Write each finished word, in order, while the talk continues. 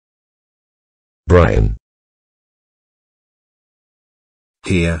Brian.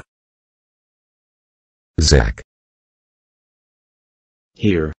 Here. Zach.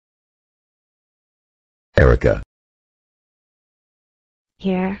 Here. Erica.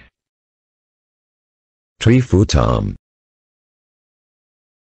 Here. Tree-Fu Tom.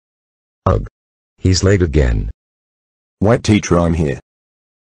 Ugh. He's late again. Wait, teacher, I'm here.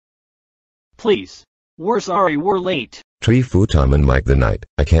 Please. We're sorry we're late. Tree-Fu Tom and Mike the Knight,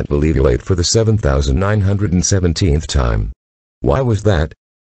 I can't believe you're late for the 7,917th time. Why was that?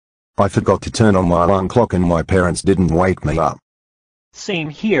 I forgot to turn on my alarm clock and my parents didn't wake me up. Same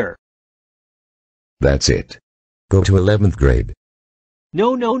here. That's it. Go to 11th grade.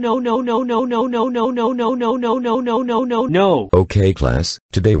 No. Okay class,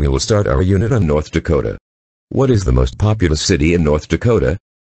 today we will start our unit on North Dakota. What is the most populous city in North Dakota?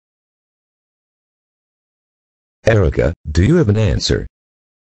 Erica, do you have an answer?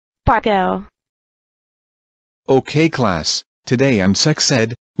 Fargo. Okay class, today I'm sex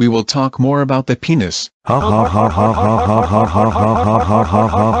ed, we will talk more about the penis. Ha ha ha ha ha ha ha ha ha ha ha ha ha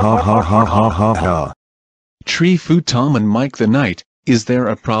ha ha ha ha ha. Tree-Fu Tom and Mike the Knight, is there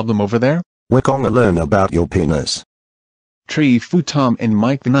a problem over there? We're gonna learn about your penis. Tree-Fu Tom and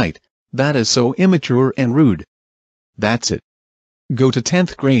Mike the Knight, that is so immature and rude. That's it. Go to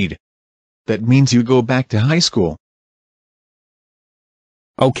 10th grade. That means you go back to high school.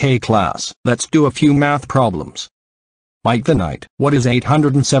 Okay class, let's do a few math problems. Mike the Knight, what is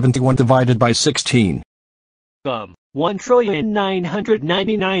 871 divided by 16?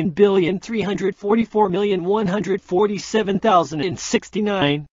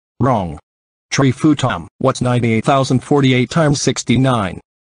 1,999,344,147,069. Wrong. Tree-Fu Tom, what's 98,048 times 69?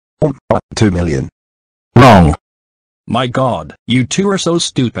 2 million. Wrong. My god, you two are so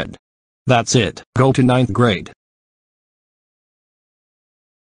stupid. That's it, go to 9th grade.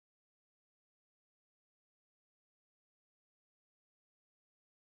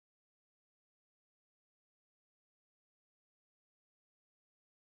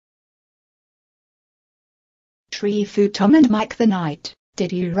 Tree-Fu Tom and Mike the Knight,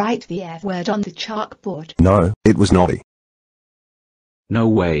 did you write the F word on the chalkboard? No, it was naughty. No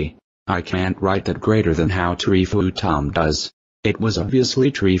way. I can't write that greater than how Tree-Fu Tom does. It was obviously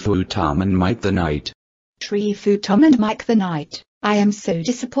Tree-Fu Tom and Mike the Knight. Tree-Fu Tom and Mike the Knight, I am so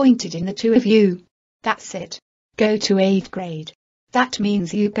disappointed in the two of you. That's it. Go to 8th grade. That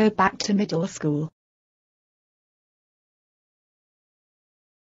means you go back to middle school.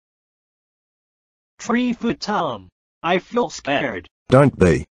 Tree-Fu Tom, I feel scared. Don't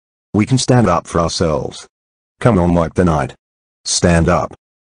be. We can stand up for ourselves. Come on, Mike the Knight. Stand up.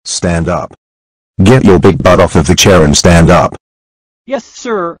 Stand up. Get your big butt off of the chair and stand up. Yes,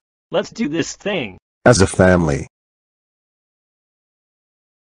 sir. Let's do this thing. As a family.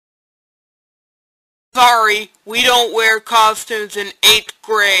 Sorry, we don't wear costumes in 8th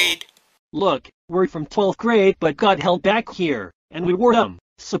grade. Look, we're from 12th grade but got held back here, and we were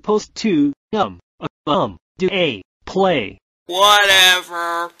supposed to do a play.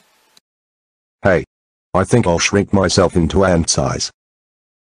 Whatever. Hey. I think I'll shrink myself into ant size.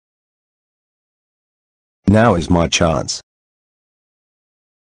 Now is my chance.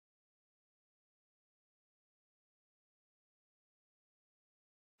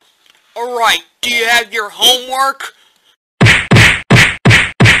 Alright, do you have your homework?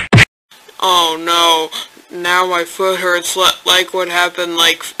 Oh no, now my foot hurts like what happened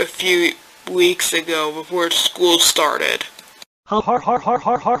like a few weeks ago before school started.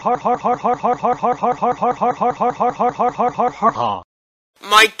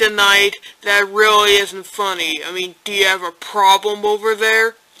 Mike the Knight, that really isn't funny. I mean, do you have a problem over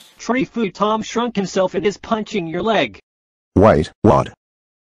there? Tree-Fu Tom shrunk himself and is punching your leg. Wait, what?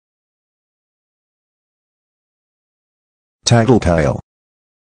 Tattletale.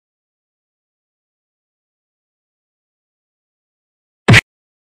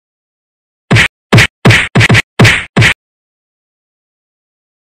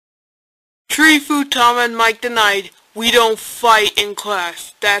 Tree-Fu Tom and Mike the Knight, we don't fight in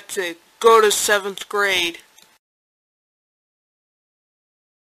class. That's it. Go to 7th grade.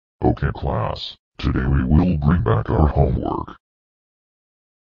 Okay class, today we will bring back our homework.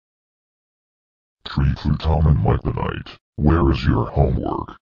 Tree-Fu Tom and Mike the Knight, where is your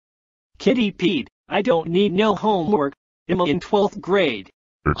homework? Kitty Pete, I don't need no homework. I'm in 12th grade.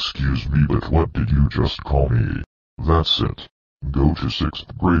 Excuse me, but what did you just call me? That's it. Go to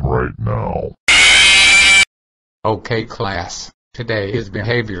 6th grade right now. Okay class, today is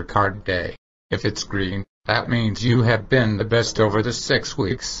behavior card day. If it's green, that means you have been the best over the 6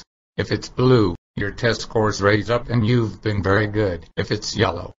 weeks. If it's blue, your test scores raise up and you've been very good. If it's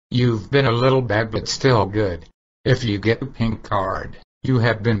yellow, you've been a little bad but still good. If you get a pink card, you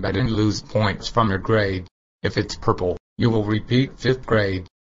have been bad and lose points from your grade. If it's purple, you will repeat 5th grade.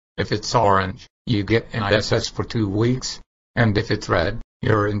 If it's orange, you get an ISS for 2 weeks. And if it's red,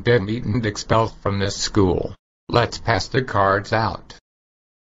 you're in dead meat and expelled from this school. Let's pass the cards out.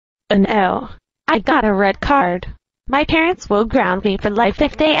 No. I got a red card. My parents will ground me for life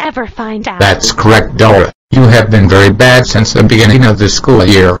if they ever find out. That's correct, Dora. You have been very bad since the beginning of the school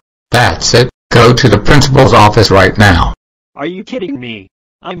year. That's it. Go to the principal's office right now. Are you kidding me?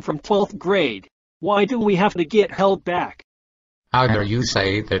 I'm from 12th grade. Why do we have to get held back? How dare you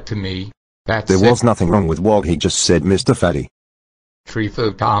say that to me? That's There it. was nothing wrong with what he just said, Mr. Fatty.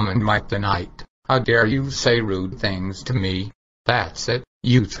 Treefoot Tom and Mike the Knight. How dare you say rude things to me? That's it.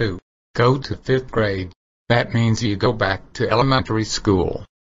 You two. Go to 5th grade. That means you go back to elementary school.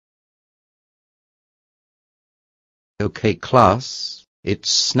 Okay class, it's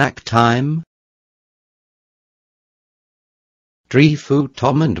snack time. Treefoot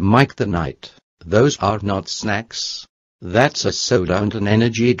Tom and Mike the Knight, those are not snacks. That's a soda and an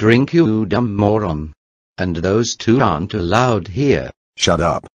energy drink, you dumb moron. And those two aren't allowed here. Shut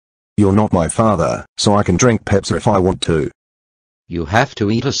up. You're not my father, so I can drink Pepsi if I want to. You have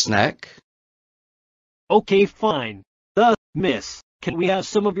to eat a snack? Okay, fine. Miss, can we have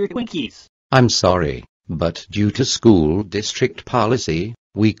some of your Twinkies? I'm sorry, but due to school district policy,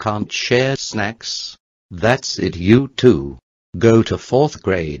 we can't share snacks. That's it, you two. Go to 4th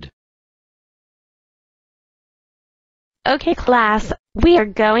grade. Okay class, we are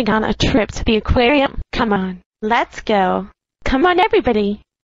going on a trip to the aquarium. Come on, let's go. Come on everybody.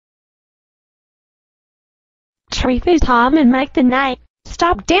 Treefoot Tom and Mike the Knight,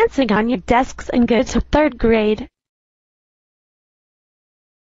 stop dancing on your desks and go to 3rd grade.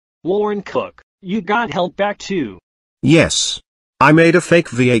 Warren Cook, you got held back too. Yes. I made a fake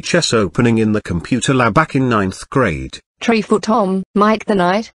VHS opening in the computer lab back in 9th grade. Treefoot Tom, Mike the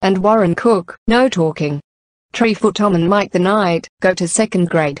Knight, and Warren Cook, no talking. Treefoot Tom and Mike the Knight, go to 2nd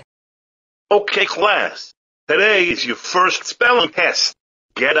grade. Okay class, today is your first spelling test.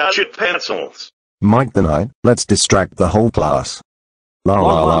 Get out your pencils. Mike the Knight, let's distract the whole class. La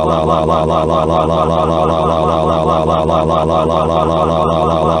la la la la la la la la la la la la la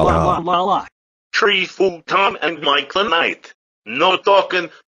la la la. Treefoot Tom and Mike the Knight. No talking,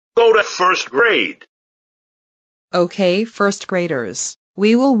 go to 1st grade. Okay, 1st graders.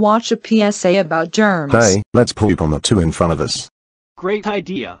 We will watch a PSA about germs. Hey, let's poop on the two in front of us. Great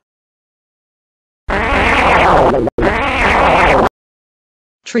idea.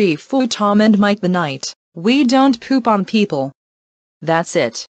 Treefoot Tom and Mike the Knight, we don't poop on people. That's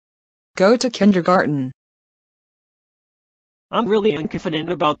it. Go to kindergarten. I'm really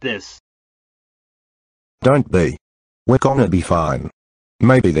unconfident about this. Don't be. We're gonna be fine.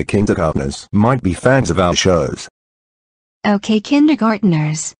 Maybe the kindergartners might be fans of our shows. Okay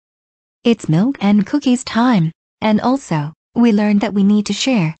kindergarteners. It's milk and cookies time, and also, we learned that we need to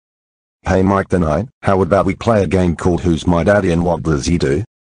share. Hey Mike the Knight, how about we play a game called Who's My Daddy and What Does He Do?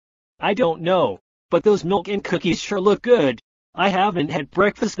 I don't know, but those milk and cookies sure look good. I haven't had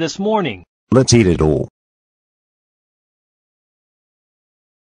breakfast this morning. Let's eat it all.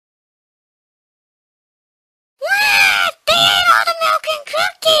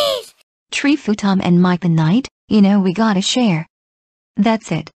 Treefoot Tom and Mike the Knight, you know we gotta share.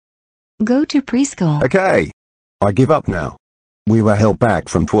 That's it. Go to preschool. Okay. I give up now. We were held back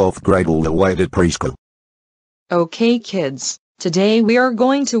from 12th grade all the way to preschool. Okay kids, today we are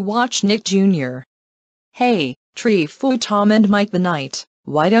going to watch Nick Jr. Hey, Treefoot Tom and Mike the Knight,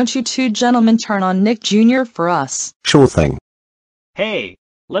 why don't you two gentlemen turn on Nick Jr. for us? Sure thing. Hey,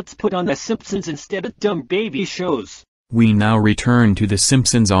 let's put on The Simpsons instead of dumb baby shows. We now return to The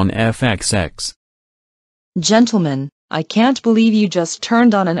Simpsons on FXX. Gentlemen, I can't believe you just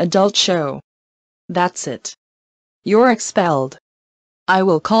turned on an adult show. That's it. You're expelled. I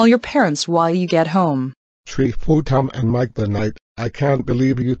will call your parents while you get home. Treefoot Tom and Mike the Knight, I can't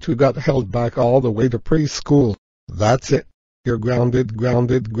believe you two got held back all the way to preschool. That's it. You're grounded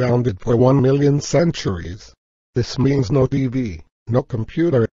for 1,000,000 centuries. This means no TV, no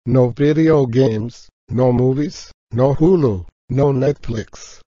computer, no video games, no movies, no Hulu, no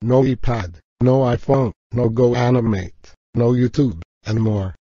Netflix, no iPad, no iPhone, no Go Animate, no YouTube, and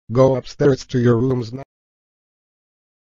more. Go upstairs to your rooms now.